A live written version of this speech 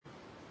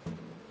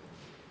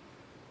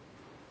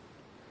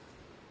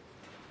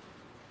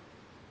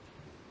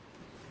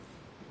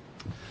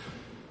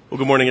Well,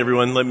 good morning,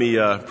 everyone. Let me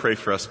pray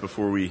for us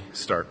before we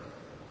start.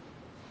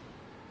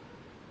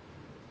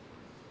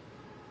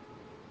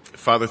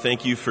 Father,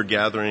 thank you for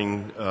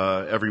gathering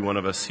every one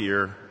of us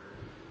here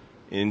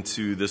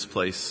into this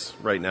place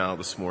right now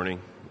this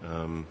morning.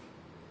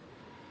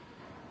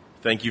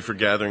 Thank you for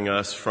gathering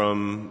us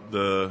from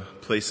the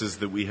places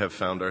that we have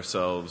found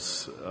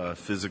ourselves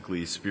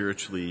physically,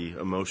 spiritually,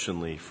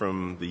 emotionally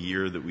from the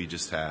year that we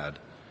just had.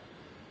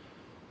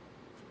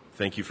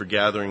 Thank you for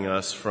gathering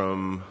us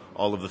from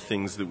all of the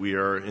things that we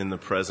are in the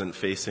present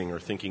facing or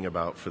thinking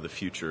about for the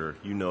future.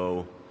 You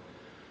know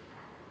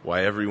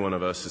why every one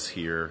of us is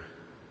here.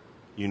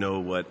 You know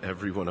what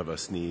every one of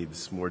us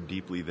needs more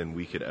deeply than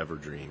we could ever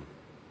dream.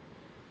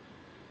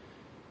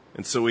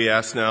 And so we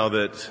ask now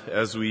that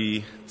as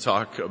we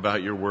talk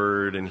about your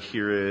word and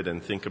hear it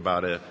and think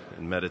about it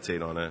and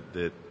meditate on it,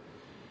 that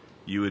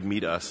you would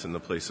meet us in the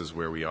places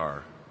where we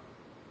are,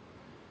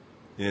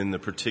 in the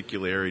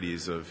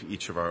particularities of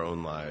each of our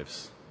own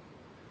lives.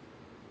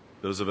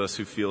 Those of us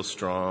who feel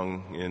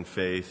strong in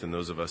faith and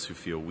those of us who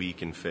feel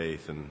weak in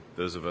faith and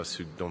those of us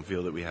who don't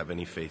feel that we have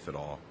any faith at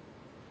all.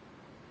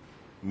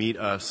 Meet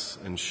us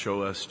and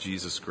show us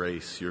Jesus'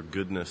 grace, your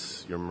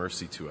goodness, your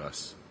mercy to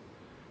us,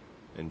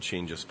 and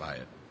change us by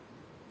it.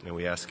 And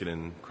we ask it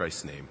in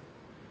Christ's name.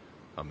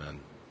 Amen.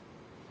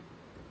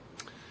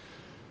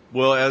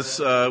 Well, as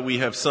we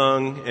have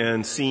sung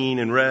and seen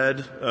and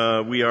read,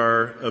 we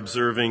are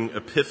observing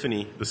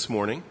Epiphany this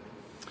morning.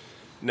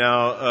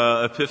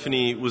 Now,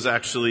 Epiphany was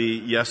actually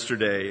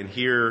yesterday, and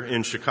here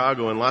in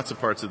Chicago and lots of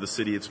parts of the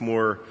city, it's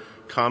more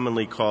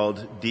commonly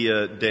called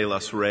Dia de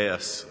los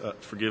Reyes.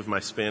 Forgive my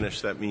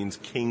Spanish, that means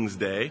King's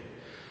Day,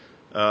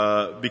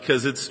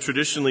 because it's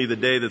traditionally the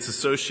day that's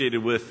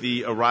associated with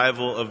the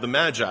arrival of the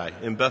Magi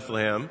in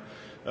Bethlehem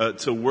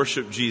to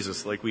worship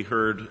Jesus, like we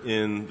heard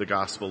in the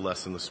gospel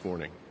lesson this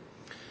morning.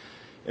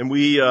 And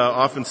we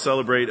often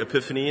celebrate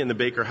Epiphany in the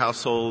Baker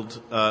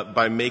household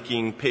by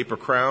making paper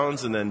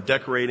crowns and then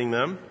decorating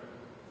them.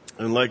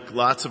 And like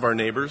lots of our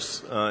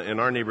neighbors, in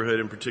our neighborhood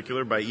in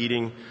particular, by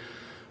eating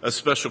a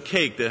special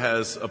cake that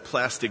has a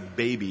plastic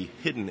baby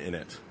hidden in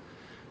it.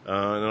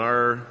 And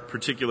our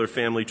particular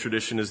family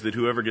tradition is that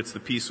whoever gets the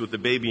piece with the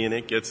baby in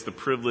it gets the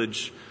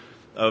privilege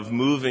of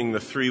moving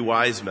the three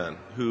wise men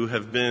who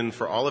have been,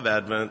 for all of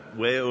Advent,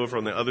 way over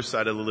on the other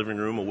side of the living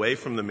room, away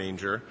from the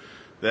manger.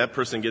 That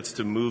person gets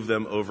to move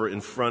them over in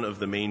front of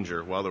the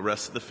manger while the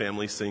rest of the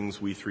family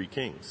sings We Three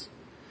Kings.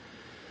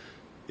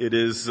 It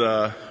is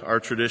our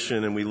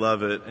tradition and we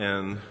love it,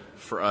 and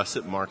for us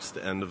it marks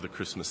the end of the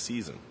Christmas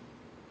season.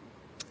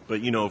 But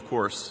you know, of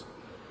course,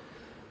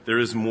 there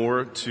is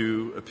more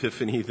to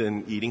Epiphany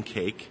than eating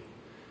cake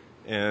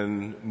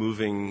and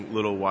moving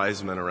little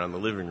wise men around the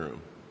living room.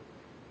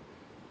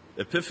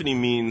 Epiphany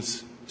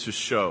means to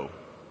show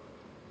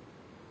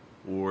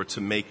or to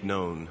make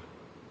known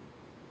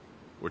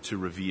or to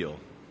reveal.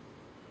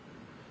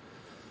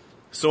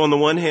 So on the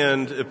one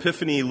hand,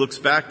 Epiphany looks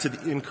back to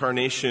the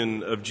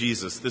incarnation of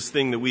Jesus, this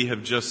thing that we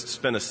have just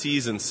spent a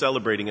season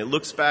celebrating. It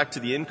looks back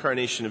to the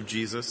incarnation of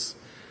Jesus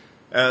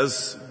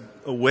as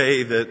a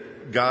way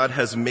that God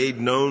has made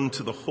known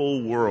to the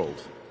whole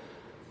world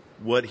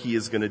what he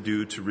is going to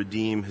do to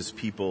redeem his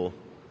people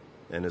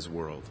and his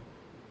world.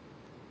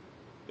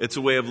 It's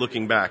a way of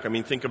looking back. I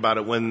mean, think about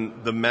it.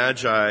 When the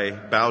Magi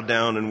bow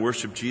down and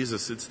worship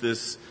Jesus, it's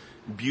this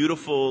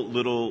beautiful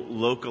little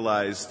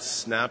localized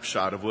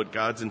snapshot of what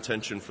God's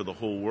intention for the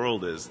whole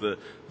world is. The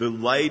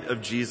light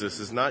of Jesus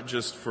is not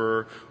just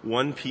for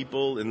one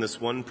people in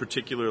this one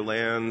particular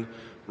land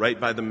right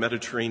by the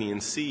Mediterranean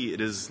Sea. It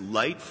is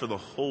light for the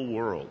whole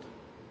world.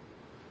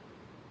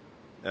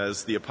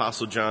 As the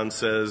Apostle John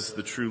says,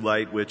 the true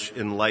light which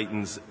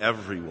enlightens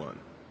everyone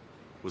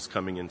was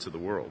coming into the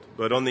world.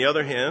 But on the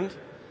other hand,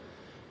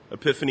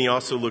 Epiphany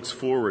also looks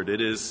forward.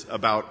 It is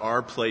about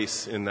our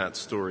place in that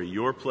story.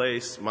 Your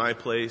place, my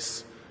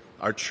place,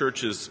 our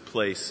church's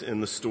place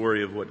in the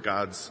story of what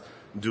God's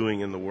doing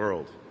in the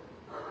world.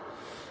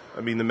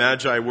 I mean, the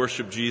Magi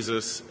worship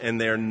Jesus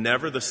and they're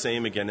never the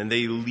same again. And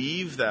they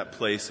leave that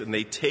place and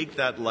they take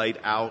that light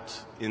out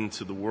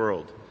into the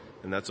world.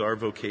 And that's our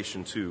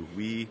vocation too.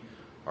 We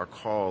are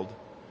called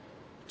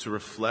to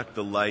reflect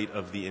the light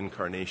of the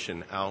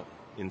incarnation out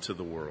into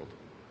the world.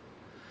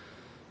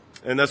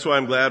 And that's why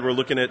I'm glad we're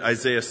looking at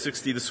Isaiah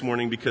 60 this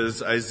morning,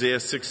 because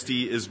Isaiah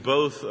 60 is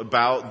both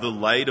about the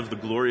light of the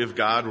glory of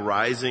God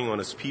rising on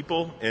his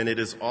people, and it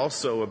is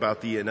also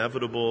about the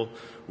inevitable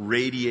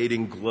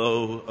radiating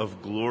glow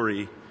of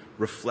glory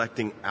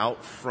reflecting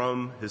out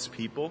from his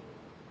people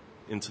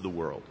into the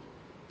world.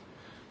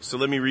 So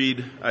let me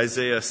read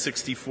Isaiah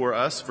 60 for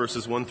us,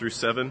 verses 1 through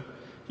 7.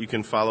 You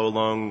can follow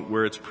along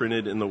where it's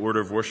printed in the order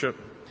of worship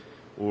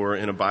or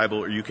in a Bible,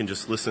 or you can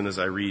just listen as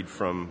I read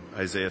from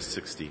Isaiah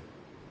 60.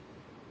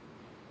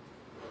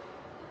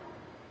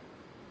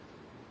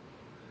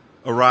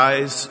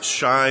 Arise,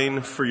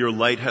 shine, for your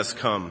light has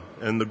come,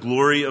 and the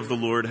glory of the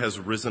Lord has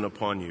risen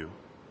upon you.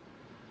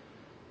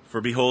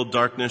 For behold,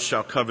 darkness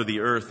shall cover the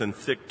earth, and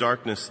thick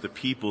darkness the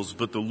peoples,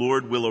 but the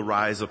Lord will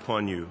arise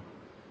upon you,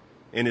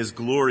 and his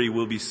glory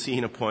will be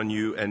seen upon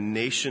you, and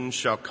nations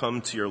shall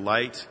come to your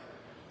light,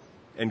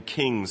 and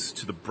kings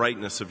to the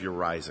brightness of your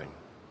rising.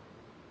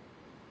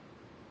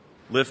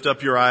 Lift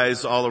up your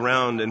eyes all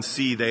around and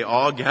see, they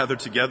all gather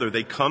together.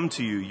 They come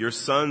to you. Your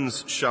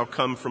sons shall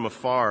come from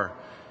afar,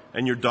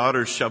 and your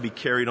daughters shall be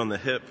carried on the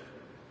hip.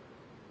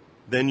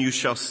 Then you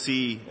shall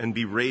see and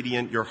be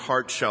radiant. Your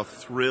heart shall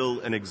thrill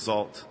and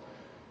exult,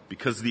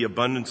 because the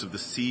abundance of the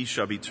sea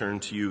shall be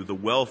turned to you. The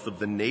wealth of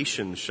the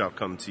nations shall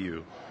come to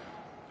you.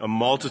 A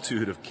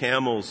multitude of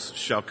camels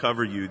shall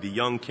cover you. The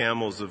young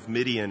camels of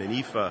Midian and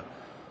Ephah,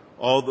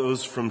 all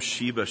those from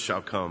Sheba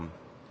shall come.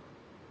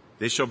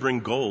 They shall bring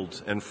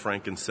gold and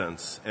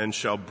frankincense, and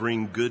shall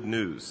bring good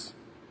news,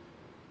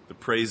 the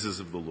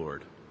praises of the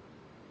Lord.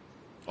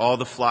 All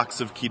the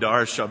flocks of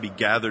Kedar shall be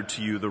gathered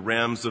to you. The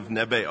rams of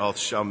Nebaioth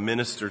shall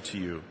minister to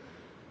you.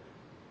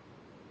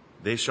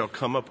 They shall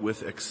come up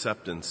with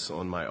acceptance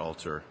on my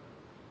altar,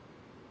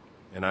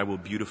 and I will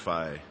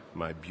beautify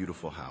my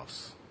beautiful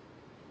house.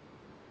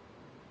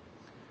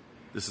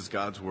 This is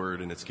God's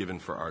word, and it's given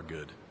for our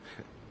good.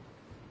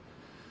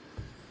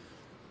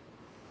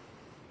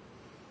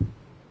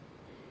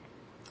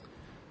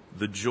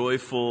 The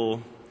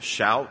joyful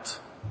shout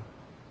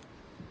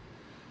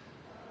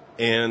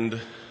and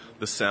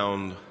the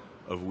sound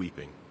of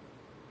weeping.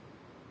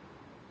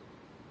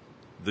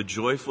 The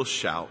joyful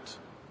shout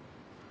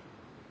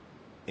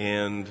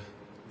and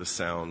the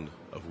sound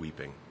of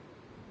weeping.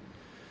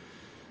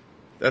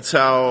 That's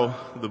how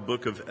the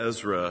book of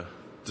Ezra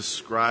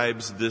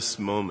describes this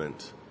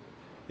moment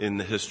in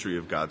the history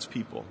of God's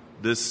people.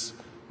 This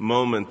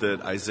moment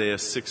that Isaiah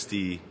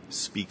 60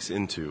 speaks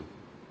into.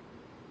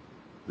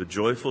 The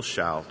joyful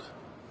shout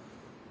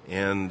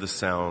and the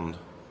sound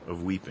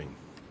of weeping.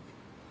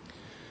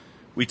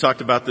 We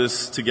talked about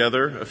this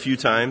together a few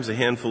times, a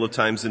handful of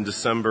times in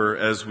December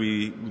as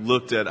we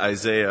looked at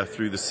Isaiah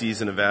through the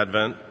season of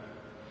Advent.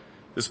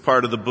 This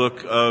part of the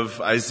book of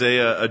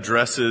Isaiah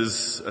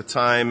addresses a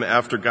time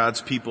after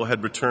God's people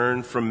had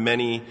returned from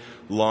many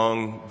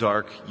long,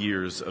 dark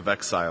years of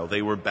exile.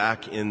 They were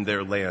back in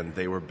their land.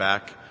 They were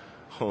back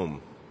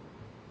home.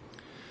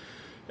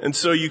 And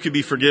so you could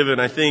be forgiven,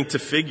 I think, to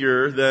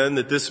figure then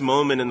that this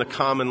moment in the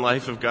common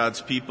life of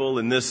God's people,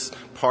 in this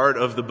part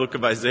of the book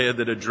of Isaiah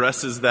that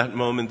addresses that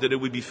moment, that it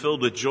would be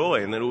filled with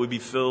joy and that it would be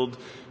filled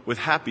with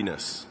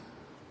happiness.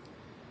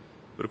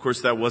 But of course,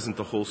 that wasn't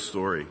the whole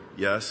story.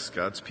 Yes,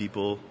 God's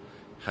people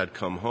had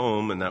come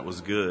home, and that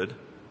was good.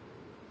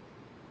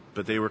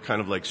 But they were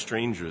kind of like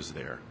strangers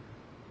there.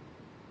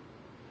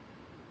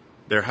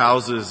 Their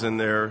houses and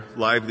their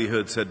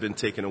livelihoods had been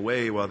taken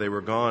away while they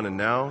were gone, and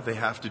now they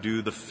have to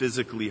do the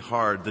physically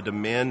hard, the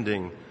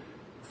demanding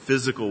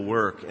physical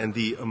work, and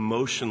the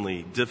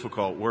emotionally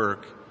difficult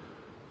work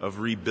of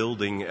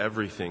rebuilding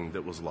everything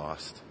that was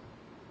lost.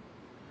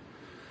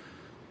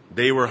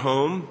 They were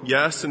home,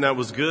 yes, and that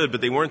was good,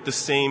 but they weren't the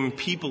same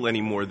people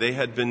anymore. They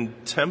had been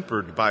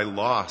tempered by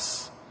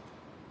loss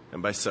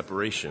and by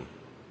separation.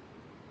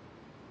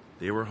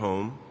 They were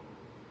home,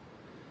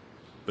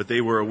 but they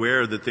were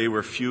aware that they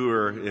were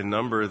fewer in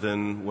number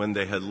than when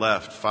they had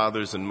left.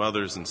 Fathers and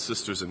mothers and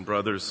sisters and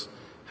brothers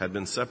had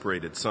been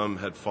separated. Some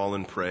had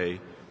fallen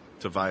prey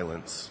to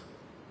violence.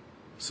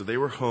 So they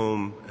were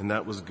home, and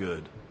that was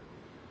good.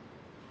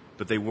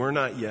 But they were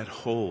not yet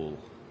whole,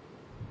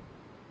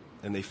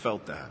 and they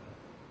felt that.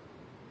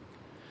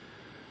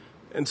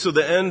 And so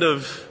the end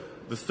of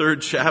the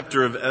third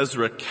chapter of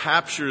Ezra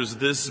captures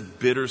this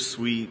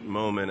bittersweet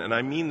moment, and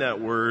I mean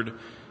that word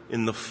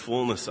in the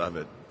fullness of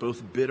it,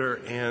 both bitter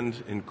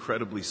and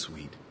incredibly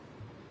sweet.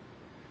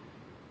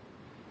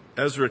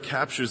 Ezra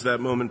captures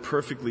that moment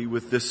perfectly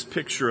with this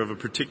picture of a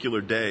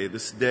particular day,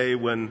 this day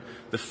when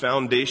the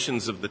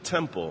foundations of the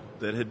temple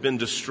that had been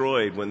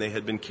destroyed when they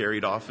had been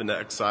carried off into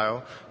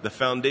exile, the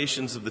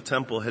foundations of the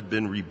temple had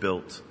been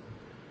rebuilt.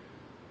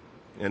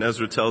 And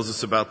Ezra tells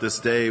us about this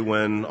day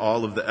when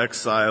all of the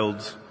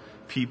exiled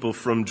people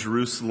from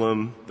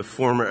Jerusalem, the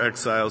former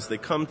exiles, they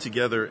come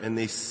together and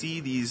they see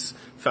these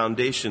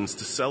foundations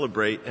to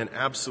celebrate, and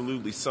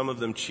absolutely some of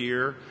them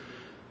cheer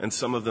and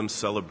some of them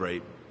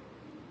celebrate.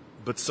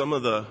 But some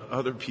of the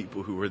other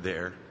people who were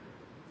there,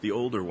 the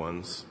older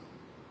ones,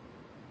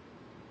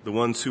 the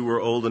ones who were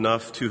old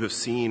enough to have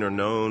seen or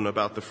known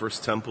about the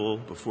first temple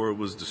before it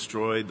was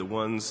destroyed, the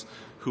ones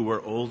who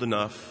were old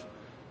enough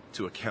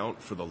to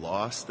account for the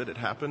loss that had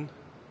happened,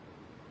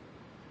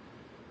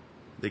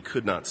 they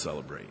could not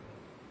celebrate.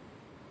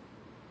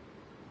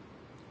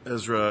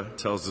 Ezra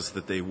tells us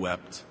that they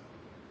wept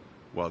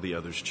while the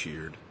others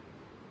cheered.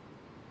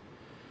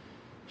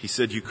 He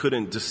said you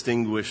couldn't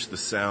distinguish the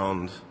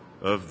sound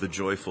of the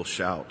joyful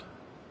shout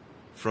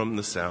from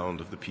the sound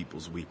of the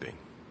people's weeping.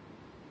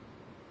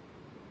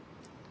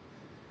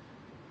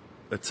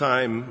 A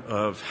time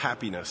of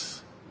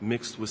happiness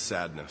mixed with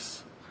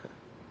sadness.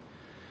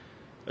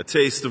 A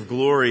taste of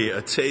glory,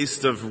 a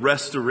taste of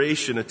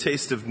restoration, a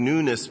taste of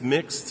newness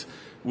mixed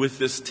with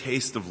this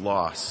taste of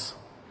loss.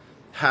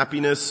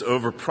 Happiness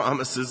over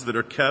promises that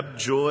are kept,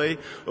 joy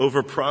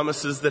over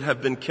promises that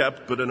have been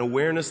kept, but an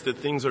awareness that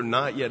things are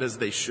not yet as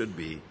they should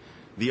be.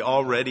 the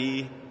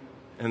already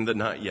and the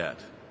not yet.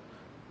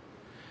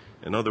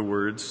 In other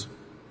words,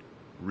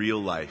 real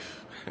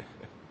life.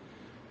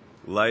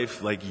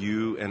 Life like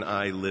you and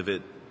I live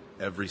it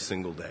every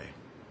single day.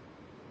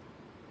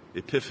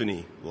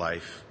 Epiphany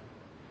life.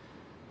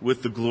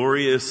 With the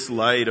glorious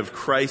light of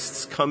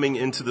Christ's coming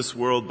into this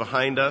world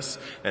behind us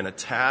and a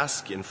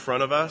task in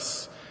front of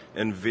us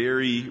and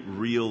very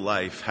real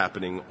life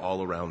happening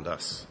all around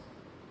us.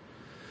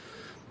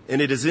 And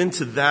it is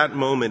into that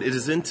moment, it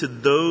is into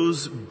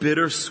those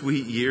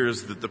bittersweet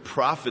years that the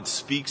prophet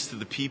speaks to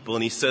the people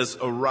and he says,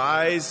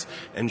 "Arise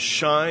and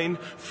shine,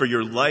 for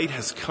your light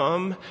has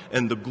come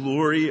and the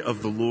glory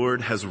of the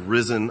Lord has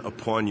risen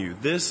upon you."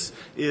 This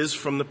is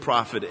from the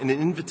prophet an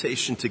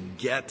invitation to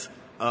get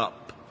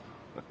up.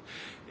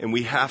 And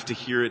we have to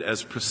hear it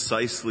as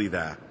precisely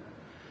that.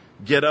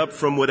 Get up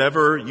from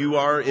whatever you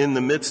are in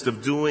the midst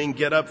of doing.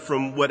 Get up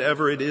from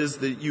whatever it is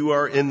that you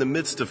are in the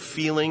midst of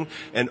feeling,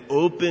 and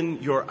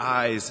open your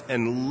eyes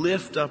and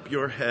lift up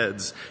your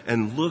heads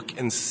and look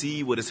and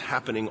see what is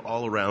happening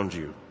all around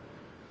you.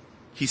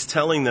 He's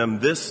telling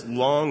them this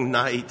long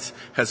night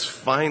has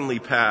finally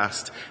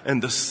passed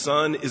and the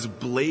sun is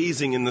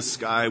blazing in the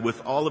sky with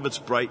all of its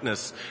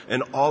brightness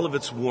and all of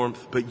its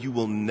warmth, but you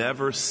will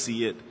never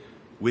see it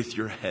with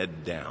your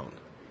head down.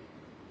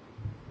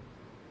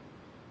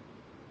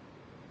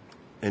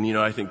 And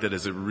I think that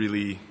is a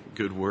really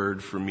good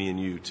word for me and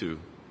you too.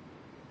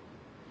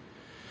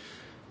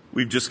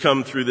 We've just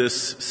come through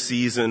this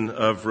season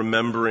of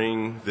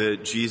remembering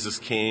that Jesus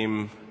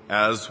came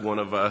as one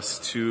of us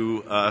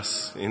to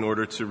us in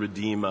order to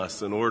redeem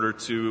us, in order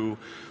to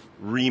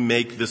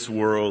remake this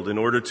world, in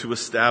order to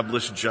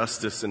establish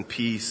justice and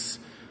peace,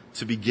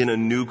 to begin a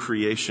new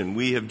creation.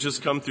 We have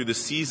just come through the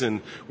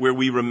season where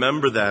we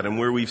remember that and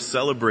where we've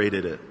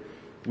celebrated it.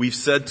 We've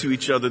said to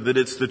each other that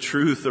it's the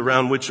truth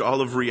around which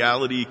all of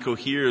reality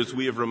coheres.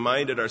 We have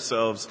reminded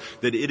ourselves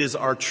that it is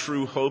our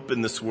true hope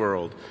in this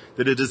world,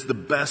 that it is the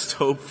best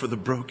hope for the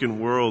broken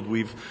world.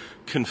 We've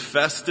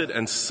confessed it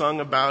and sung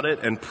about it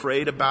and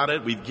prayed about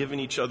it. We've given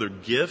each other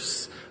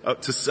gifts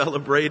to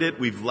celebrate it.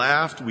 We've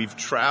laughed, we've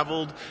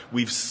traveled,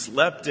 we've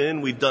slept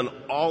in, we've done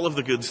all of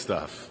the good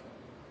stuff.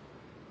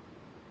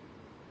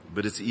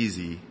 But it's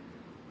easy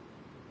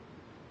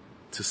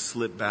to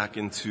slip back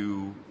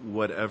into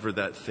whatever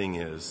that thing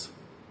is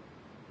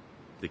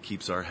that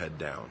keeps our head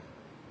down,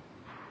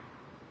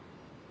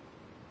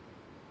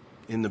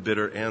 in the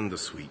bitter and the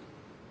sweet.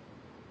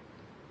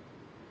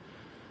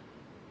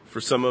 For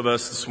some of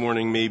us this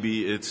morning,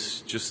 maybe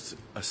it's just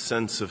a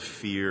sense of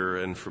fear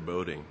and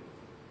foreboding.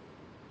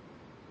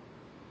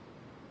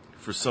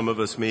 For some of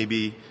us,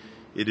 maybe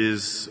it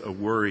is a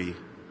worry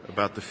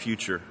about the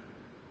future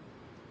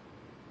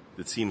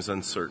that seems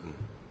uncertain.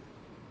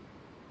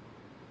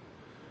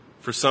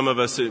 For some of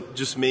us, it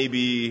just may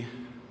be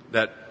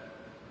that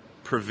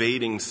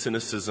pervading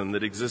cynicism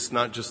that exists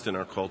not just in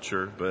our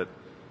culture, but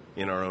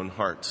in our own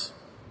hearts.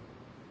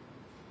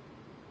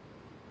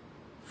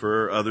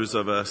 For others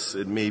of us,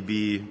 it may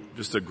be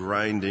just a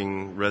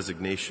grinding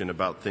resignation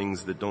about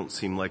things that don't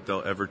seem like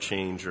they'll ever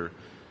change, or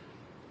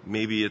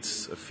maybe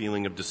it's a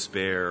feeling of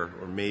despair,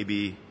 or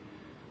maybe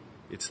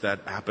it's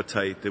that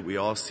appetite that we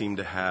all seem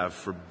to have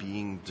for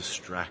being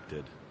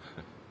distracted.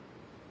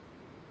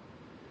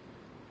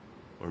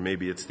 Or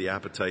maybe it's the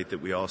appetite that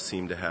we all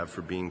seem to have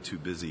for being too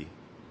busy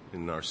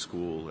in our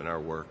school and our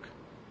work.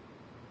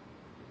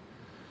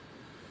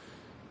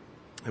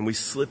 And we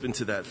slip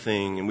into that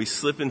thing, and we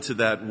slip into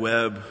that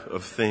web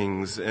of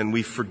things, and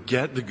we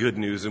forget the good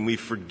news, and we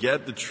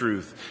forget the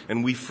truth,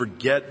 and we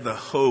forget the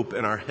hope,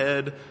 and our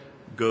head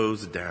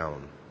goes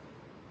down.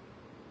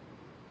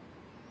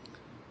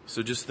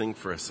 So just think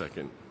for a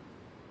second.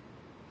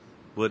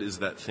 What is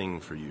that thing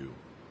for you?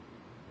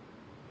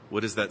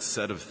 What is that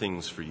set of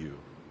things for you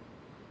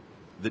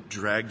that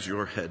drags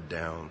your head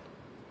down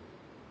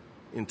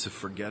into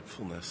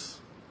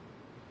forgetfulness,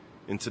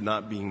 into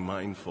not being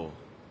mindful?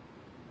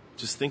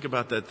 Just think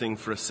about that thing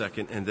for a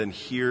second, and then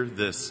hear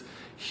this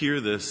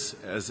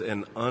as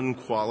an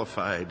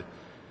unqualified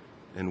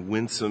and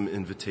winsome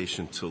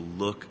invitation to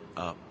look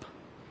up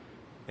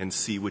and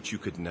see what you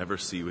could never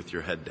see with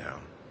your head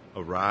down.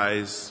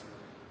 Arise,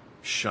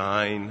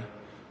 shine,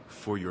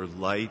 for your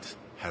light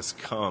has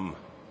come,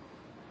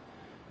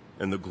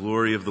 and the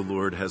glory of the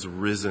Lord has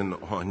risen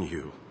on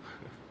you.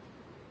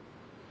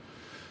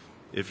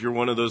 If you're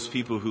one of those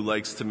people who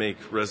likes to make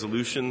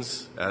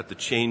resolutions at the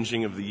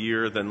changing of the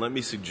year, then let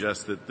me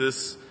suggest that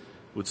this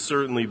would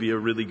certainly be a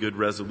really good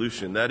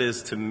resolution. That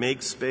is to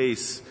make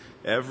space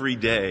every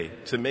day,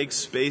 to make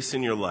space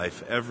in your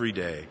life every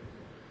day,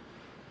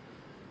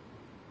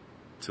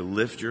 to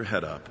lift your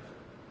head up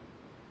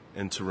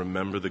and to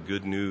remember the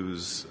good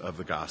news of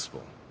the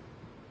gospel.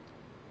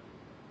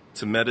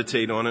 To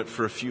meditate on it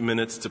for a few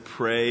minutes, to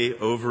pray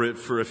over it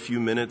for a few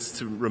minutes,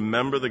 to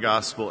remember the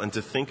gospel and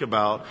to think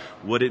about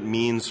what it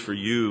means for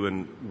you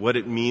and what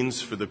it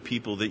means for the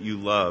people that you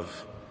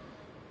love,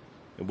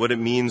 and what it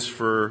means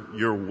for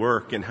your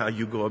work and how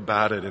you go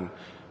about it, and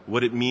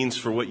what it means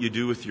for what you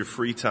do with your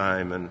free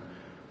time, and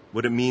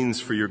what it means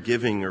for your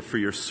giving or for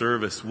your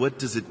service. What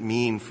does it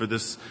mean for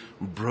this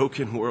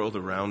broken world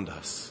around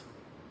us?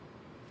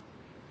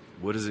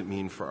 What does it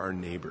mean for our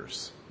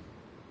neighbors?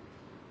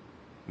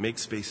 Make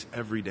space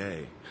every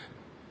day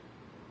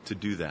to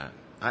do that.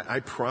 I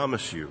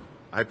promise you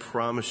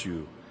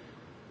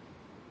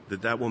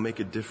that will make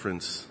a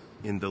difference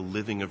in the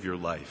living of your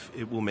life.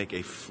 It will make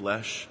a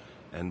flesh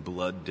and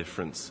blood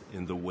difference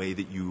in the way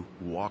that you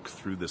walk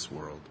through this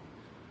world.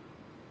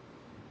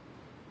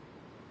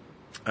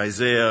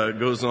 Isaiah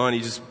goes on,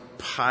 he just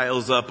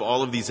piles up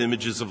all of these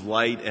images of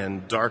light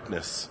and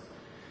darkness.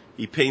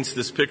 He paints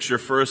this picture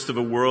first of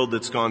a world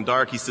that's gone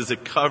dark. He says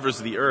it covers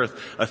the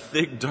earth. A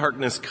thick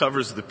darkness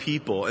covers the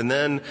people. And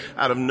then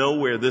out of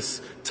nowhere,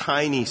 this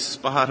tiny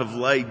spot of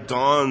light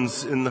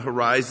dawns in the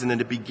horizon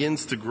and it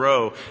begins to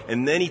grow.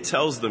 And then he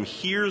tells them,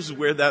 here's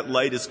where that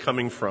light is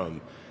coming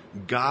from.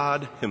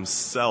 God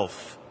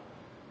himself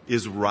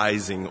is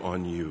rising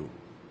on you.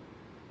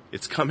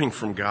 It's coming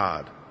from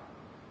God.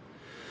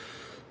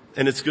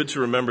 And it's good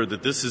to remember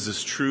that this is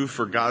as true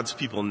for God's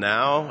people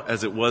now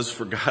as it was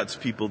for God's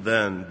people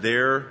then.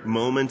 Their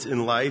moment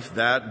in life,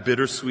 that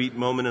bittersweet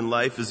moment in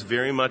life, is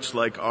very much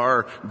like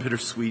our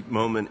bittersweet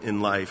moment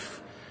in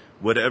life.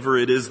 Whatever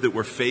it is that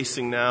we're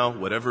facing now,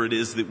 whatever it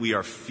is that we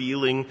are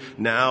feeling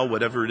now,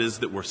 whatever it is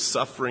that we're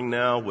suffering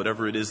now,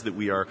 whatever it is that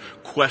we are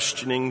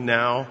questioning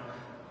now,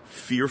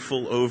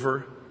 fearful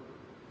over.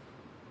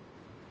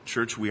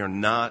 Church, we are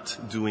not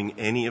doing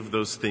any of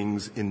those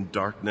things in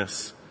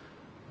darkness,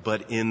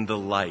 but in the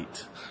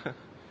light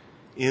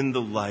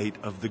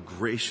of the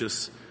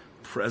gracious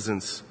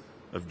presence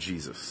of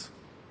Jesus.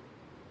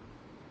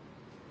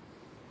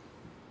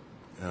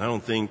 And I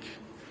don't think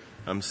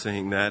I'm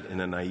saying that in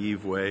a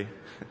naive way.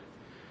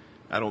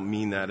 I don't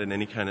mean that in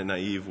any kind of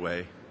naive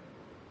way.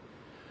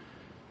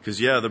 Because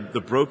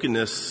the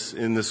brokenness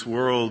in this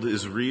world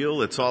is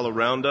real. It's all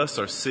around us.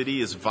 Our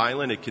city is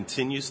violent. It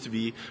continues to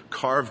be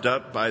carved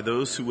up by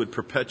those who would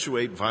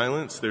perpetuate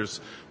violence. There's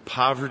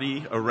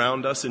poverty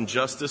around us,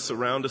 injustice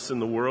around us in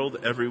the world,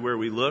 everywhere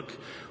we look,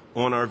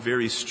 on our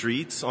very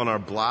streets, on our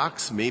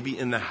blocks, maybe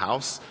in the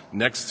house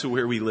next to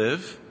where we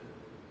live.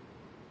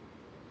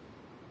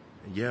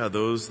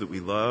 Those that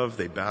we love,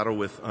 they battle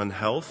with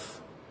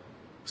unhealth,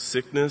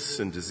 sickness,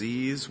 and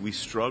disease. We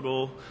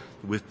struggle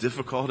with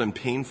difficult and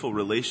painful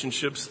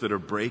relationships that are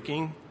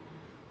breaking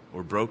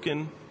or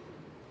broken,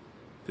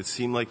 that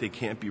seem like they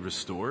can't be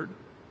restored.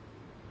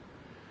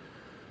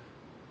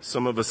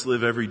 Some of us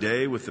live every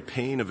day with the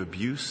pain of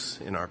abuse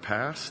in our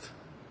past.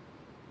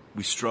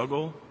 We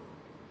struggle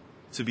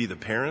to be the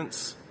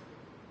parents,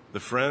 the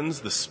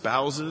friends, the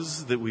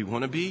spouses that we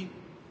want to be.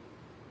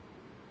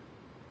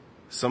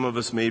 Some of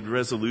us made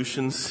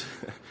resolutions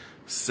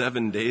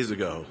 7 days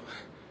ago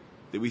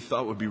that we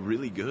thought would be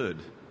really good,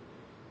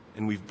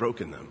 and we've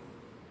broken them.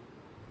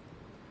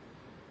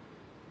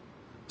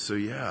 So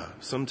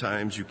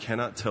sometimes you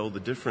cannot tell the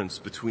difference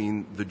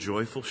between the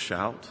joyful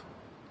shout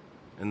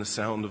and the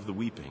sound of the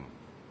weeping.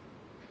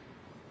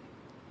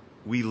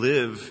 We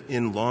live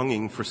in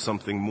longing for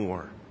something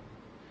more.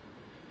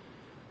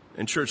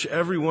 And church,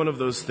 every one of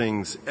those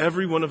things,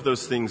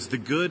 the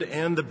good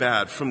and the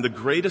bad, from the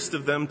greatest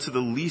of them to the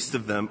least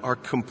of them, are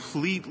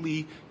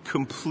completely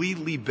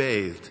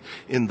bathed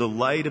in the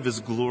light of his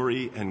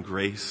glory and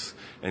grace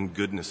and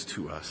goodness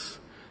to us.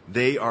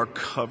 They are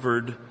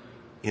covered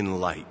in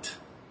light.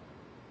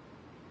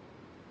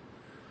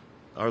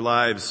 Our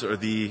lives are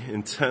the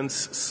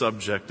intense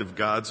subject of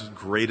God's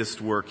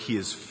greatest work. He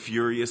is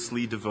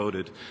furiously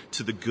devoted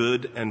to the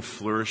good and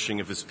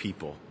flourishing of his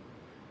people.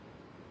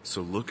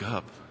 So look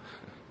up.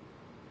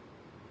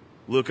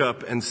 Look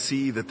up and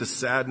see that the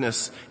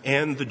sadness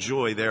and the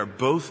joy, they are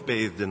both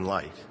bathed in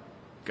light.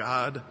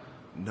 God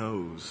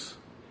knows.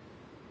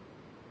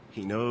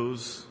 He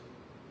knows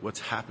what's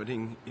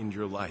happening in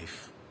your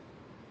life.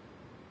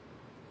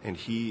 And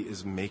he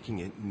is making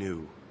it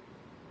new.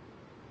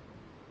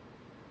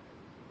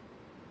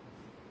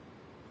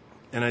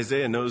 And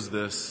Isaiah knows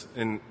this,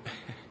 and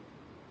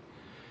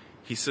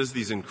he says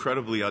these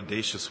incredibly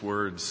audacious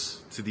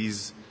words to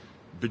these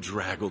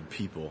bedraggled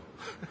people.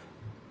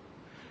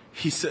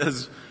 He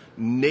says,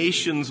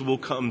 nations will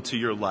come to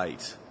your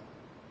light,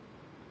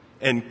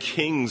 and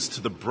kings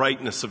to the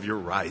brightness of your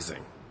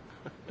rising.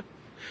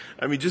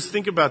 I mean, just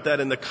think about that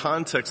in the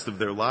context of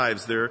their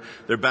lives. They're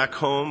back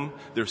home.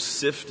 They're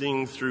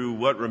sifting through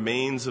what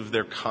remains of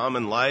their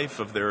common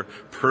life, of their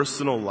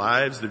personal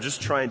lives. They're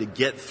just trying to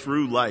get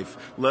through life,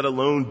 let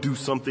alone do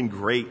something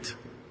great.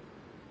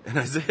 And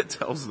Isaiah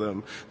tells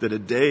them that a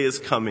day is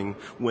coming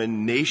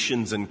when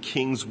nations and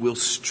kings will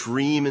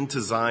stream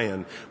into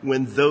Zion,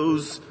 when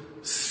those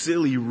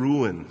silly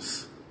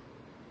ruins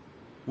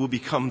will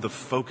become the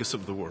focus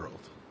of the world.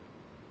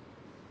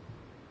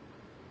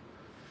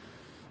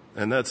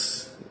 And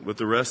that's what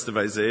the rest of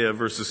Isaiah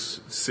verses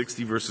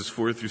 60, verses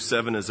 4 through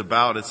 7 is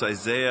about. It's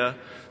Isaiah,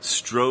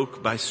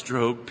 stroke by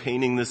stroke,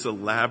 painting this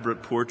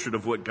elaborate portrait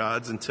of what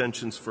God's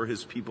intentions for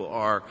his people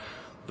are.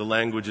 the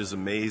language is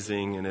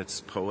amazing and it's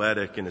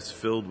poetic and it's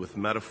filled with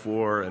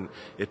metaphor and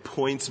it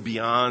points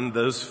beyond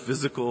those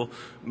physical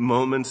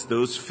moments,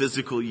 those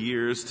physical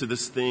years to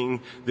this thing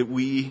that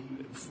we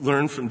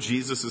learn from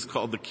Jesus is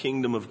called the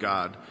kingdom of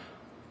God.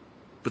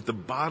 But the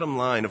bottom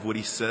line of what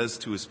he says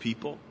to his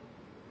people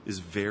is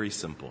very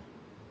simple.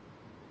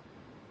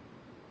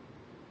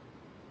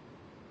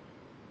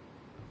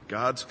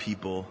 God's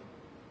people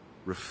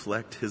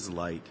reflect his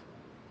light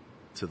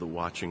to the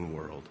watching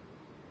world.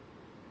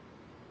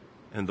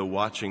 And the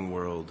watching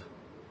world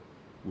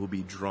will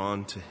be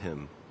drawn to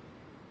him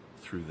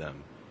through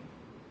them.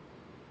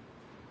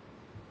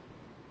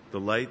 The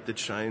light that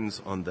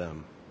shines on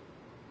them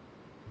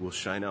will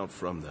shine out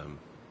from them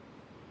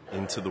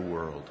into the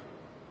world.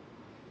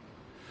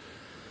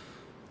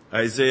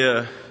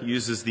 Isaiah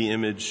uses the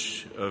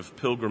image of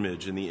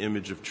pilgrimage and the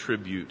image of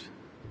tribute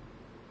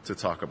to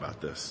talk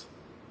about this.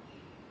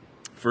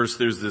 First,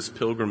 there's this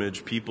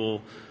pilgrimage.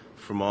 People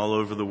from all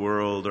over the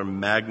world are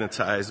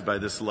magnetized by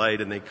this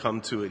light and they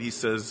come to it. He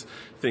says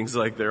things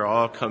like they're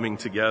all coming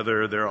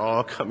together. They're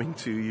all coming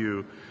to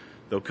you.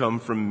 They'll come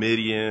from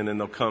Midian and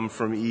they'll come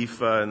from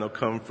Ephah and they'll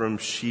come from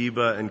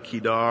Sheba and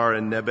Kedar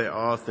and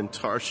Nebaioth and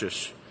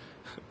Tarshish.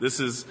 This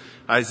is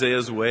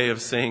Isaiah's way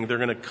of saying they're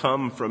going to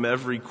come from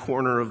every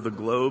corner of the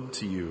globe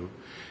to you.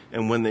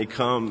 And when they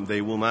come, they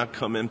will not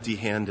come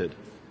empty-handed.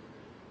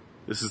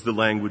 This is the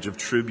language of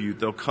tribute.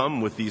 They'll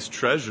come with these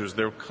treasures.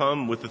 They'll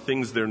come with the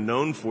things they're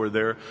known for,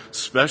 their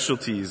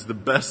specialties, the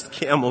best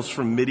camels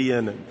from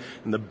Midian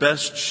and the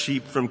best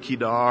sheep from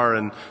Kedar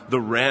and the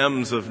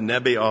rams of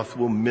Nebaioth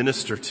will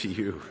minister to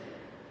you.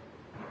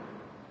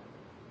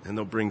 And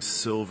they'll bring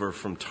silver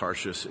from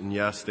Tarshish. And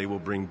yes, they will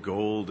bring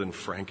gold and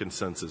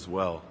frankincense as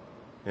well.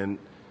 And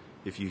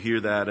if you hear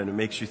that and it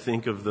makes you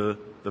think of the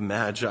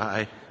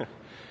Magi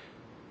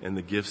and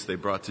the gifts they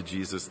brought to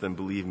Jesus, then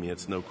believe me,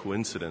 it's no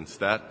coincidence.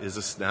 That is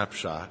a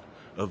snapshot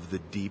of the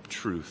deep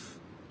truth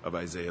of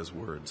Isaiah's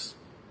words.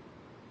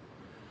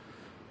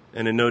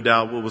 And in no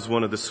doubt what was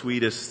one of the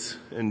sweetest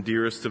and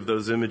dearest of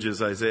those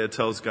images, Isaiah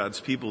tells God's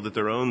people that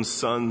their own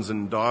sons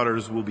and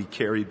daughters will be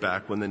carried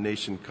back when the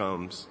nation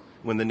comes.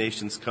 When the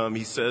nations come,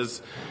 he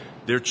says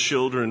their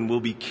children will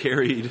be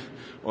carried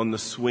on the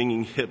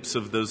swinging hips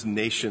of those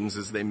nations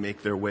as they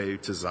make their way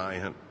to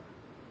Zion.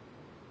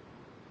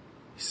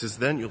 He says,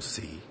 then you'll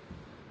see.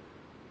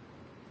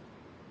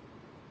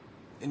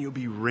 And you'll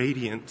be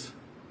radiant.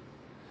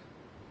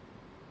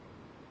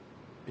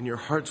 And your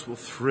hearts will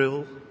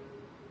thrill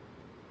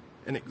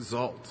and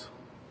exalt.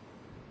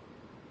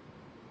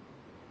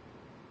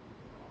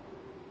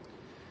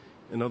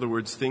 In other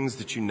words, things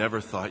that you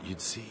never thought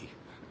you'd see.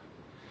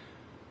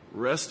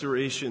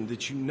 Restoration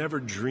that you never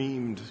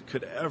dreamed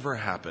could ever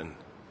happen.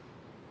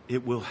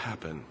 It will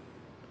happen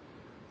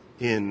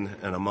in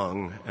and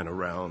among and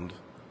around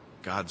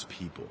God's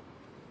people.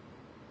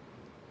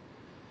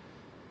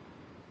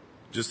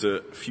 Just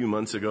a few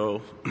months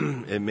ago,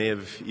 it may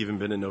have even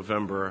been in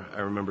November,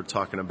 I remember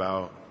talking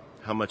about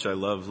how much I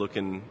love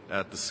looking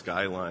at the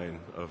skyline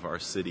of our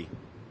city.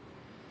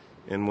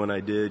 And when I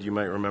did, you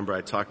might remember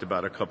I talked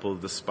about a couple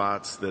of the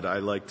spots that I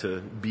like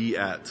to be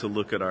at to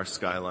look at our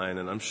skyline.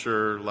 And I'm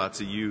sure lots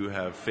of you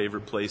have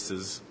favorite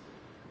places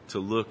to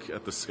look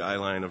at the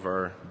skyline of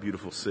our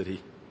beautiful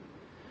city.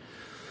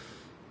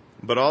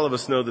 But all of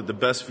us know that the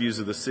best views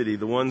of the city,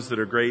 the ones that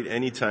are great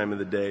any time of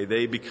the day,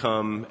 they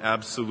become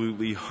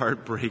absolutely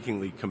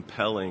heartbreakingly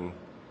compelling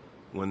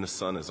when the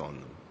sun is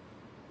on them.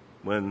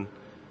 When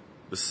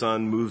the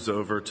sun moves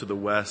over to the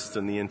west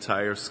and the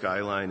entire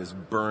skyline is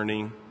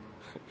burning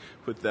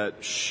with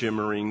that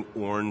shimmering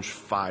orange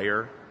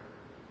fire,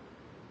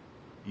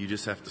 you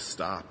just have to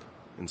stop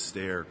and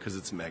stare because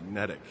it's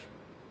magnetic.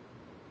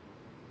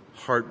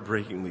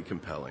 Heartbreakingly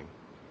compelling.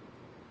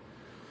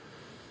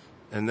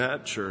 And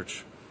that,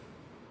 church,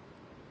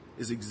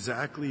 is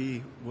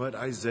exactly what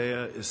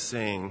Isaiah is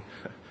saying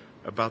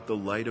about the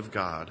light of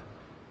God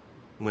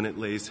when it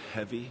lays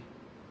heavy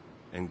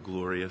and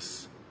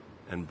glorious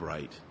and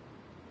bright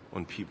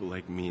on people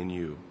like me and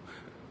you.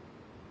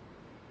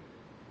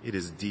 It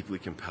is deeply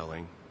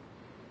compelling,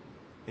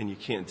 and you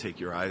can't take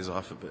your eyes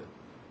off of it.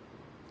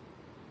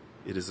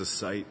 It is a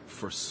sight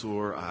for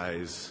sore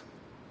eyes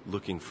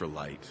looking for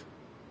light.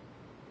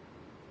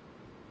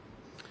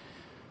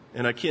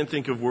 And I can't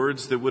think of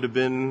words that would have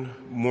been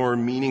more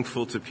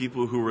meaningful to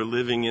people who were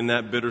living in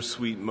that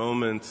bittersweet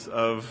moment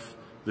of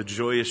the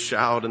joyous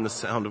shout and the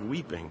sound of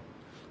weeping.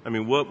 I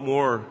mean, what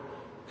more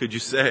could you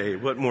say?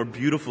 What more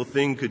beautiful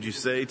thing could you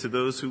say to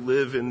those who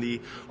live in the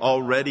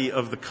already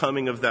of the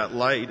coming of that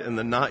light and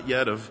the not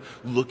yet of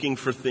looking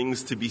for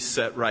things to be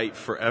set right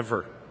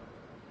forever?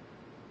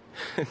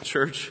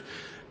 Church,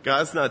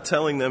 God's not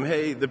telling them,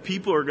 hey, the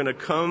people are going to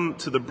come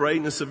to the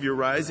brightness of your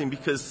rising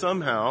because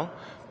somehow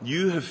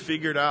you have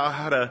figured out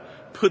how to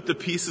put the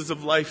pieces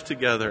of life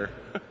together.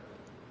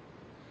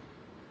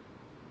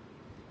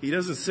 He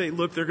doesn't say,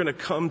 look, they're going to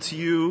come to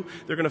you.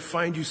 They're going to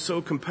find you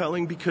so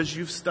compelling because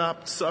you've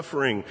stopped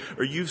suffering,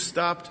 or you've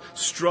stopped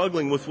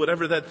struggling with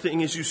whatever that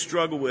thing is you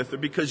struggle with, or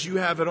because you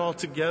have it all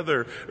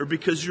together, or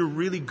because you're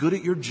really good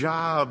at your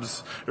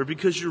jobs, or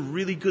because you're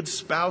really good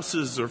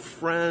spouses or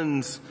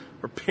friends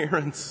or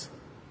parents.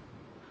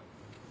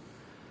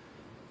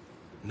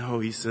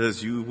 No, he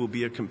says you will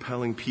be a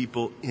compelling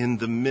people in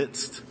the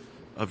midst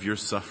of your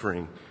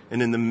suffering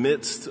and in the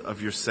midst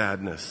of your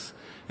sadness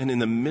and in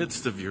the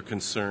midst of your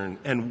concern,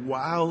 and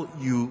while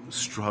you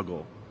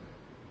struggle,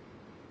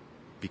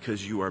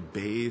 because you are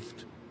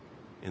bathed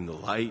in the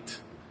light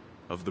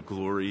of the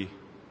glory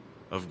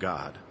of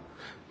God,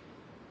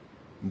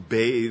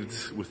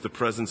 bathed with the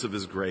presence of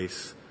his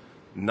grace,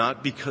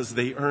 not because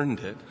they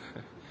earned it,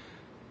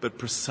 but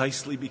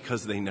precisely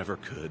because they never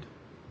could.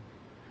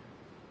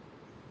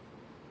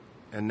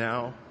 And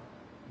now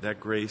that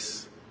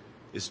grace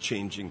is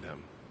changing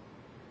them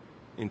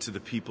into the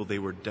people they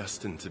were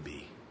destined to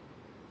be.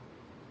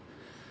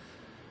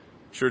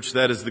 Church,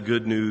 that is the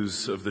good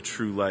news of the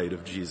true light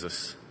of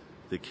Jesus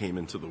that came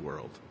into the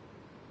world.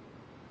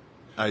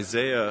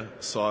 Isaiah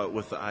saw it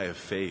with the eye of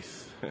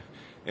faith,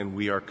 and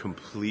we are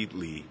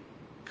completely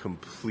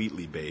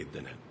bathed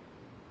in it.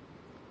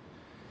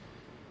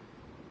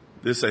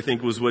 This, I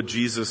think, was what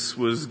Jesus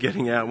was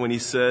getting at when he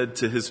said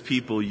to his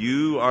people,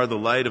 you are the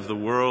light of the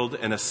world,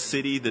 and a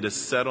city that is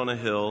set on a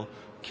hill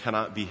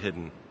cannot be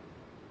hidden.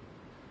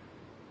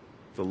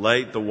 The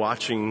light the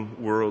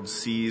watching world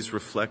sees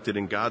reflected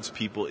in God's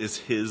people is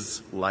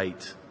his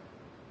light.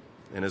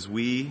 And as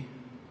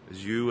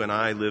you and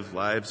I live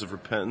lives of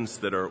repentance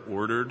that are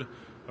ordered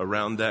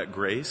around that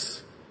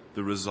grace,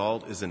 the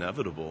result is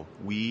inevitable.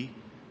 We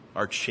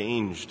are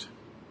changed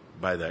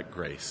by that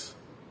grace.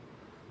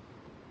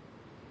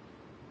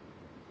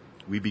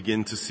 We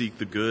begin to seek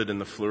the good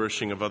and the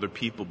flourishing of other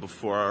people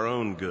before our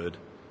own good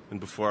and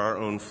before our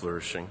own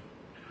flourishing.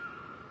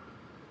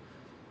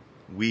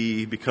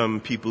 We become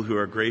people who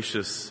are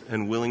gracious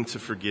and willing to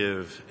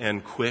forgive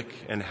and quick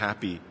and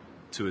happy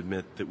to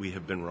admit that we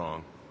have been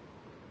wrong.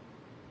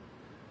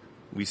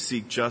 We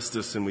seek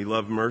justice and we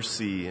love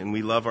mercy and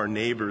we love our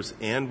neighbors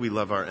and we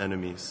love our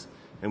enemies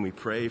and we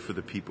pray for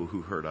the people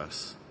who hurt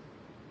us.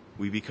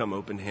 We become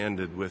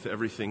open-handed with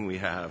everything we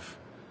have,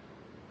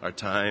 our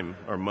time,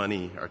 our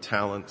money, our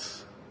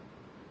talents.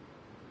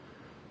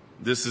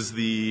 This is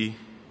the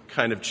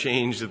kind of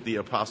change that the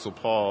Apostle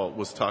Paul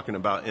was talking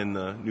about in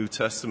the New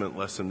Testament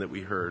lesson that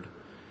we heard.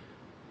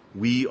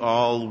 We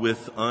all,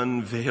 with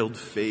unveiled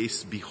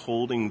face,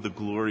 beholding the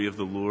glory of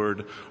the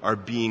Lord, are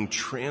being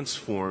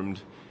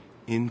transformed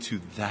into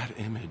that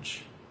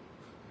image.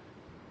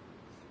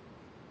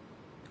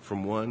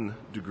 From one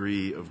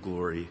degree of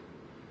glory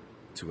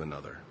to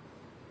another.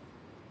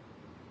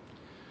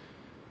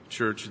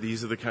 Church,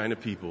 these are the kind of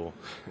people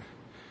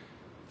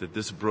that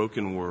this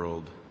broken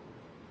world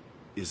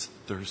is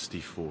thirsty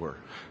for.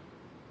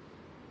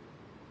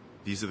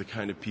 These are the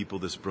kind of people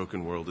this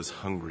broken world is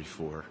hungry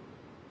for.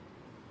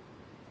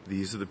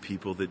 These are the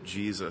people that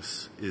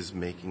Jesus is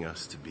making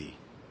us to be.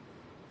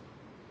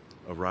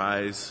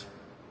 Arise,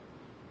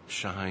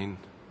 shine,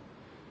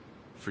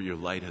 for your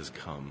light has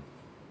come.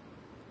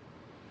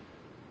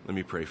 Let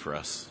me pray for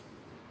us.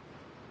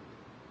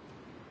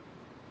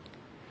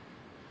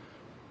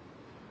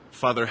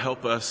 Father,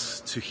 help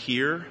us to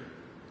hear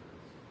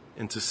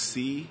and to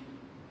see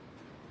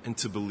and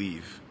to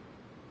believe.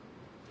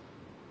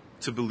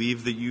 To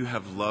believe that you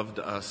have loved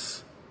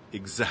us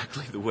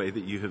exactly the way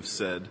that you have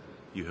said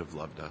you have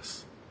loved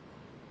us.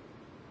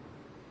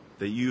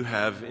 That you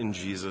have in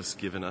Jesus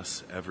given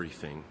us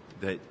everything.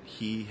 That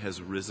he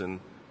has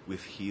risen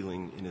with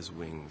healing in his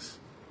wings.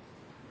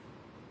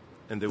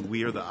 And that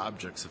we are the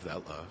objects of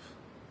that love.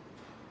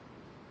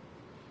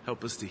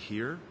 Help us to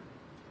hear,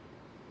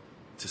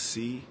 to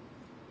see,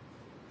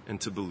 and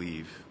to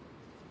believe.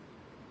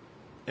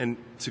 And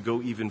to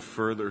go even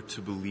further,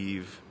 to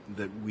believe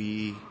that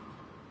we,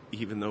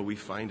 even though we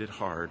find it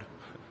hard,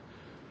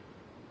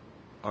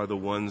 are the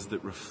ones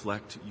that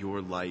reflect your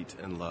light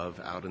and love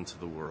out into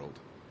the world.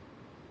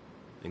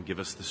 And give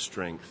us the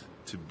strength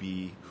to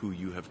be who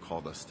you have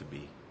called us to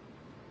be.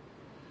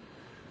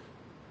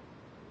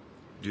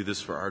 Do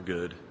this for our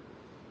good.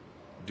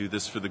 Do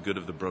this for the good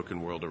of the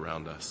broken world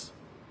around us.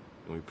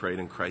 And we pray it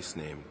in Christ's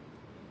name.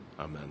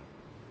 Amen.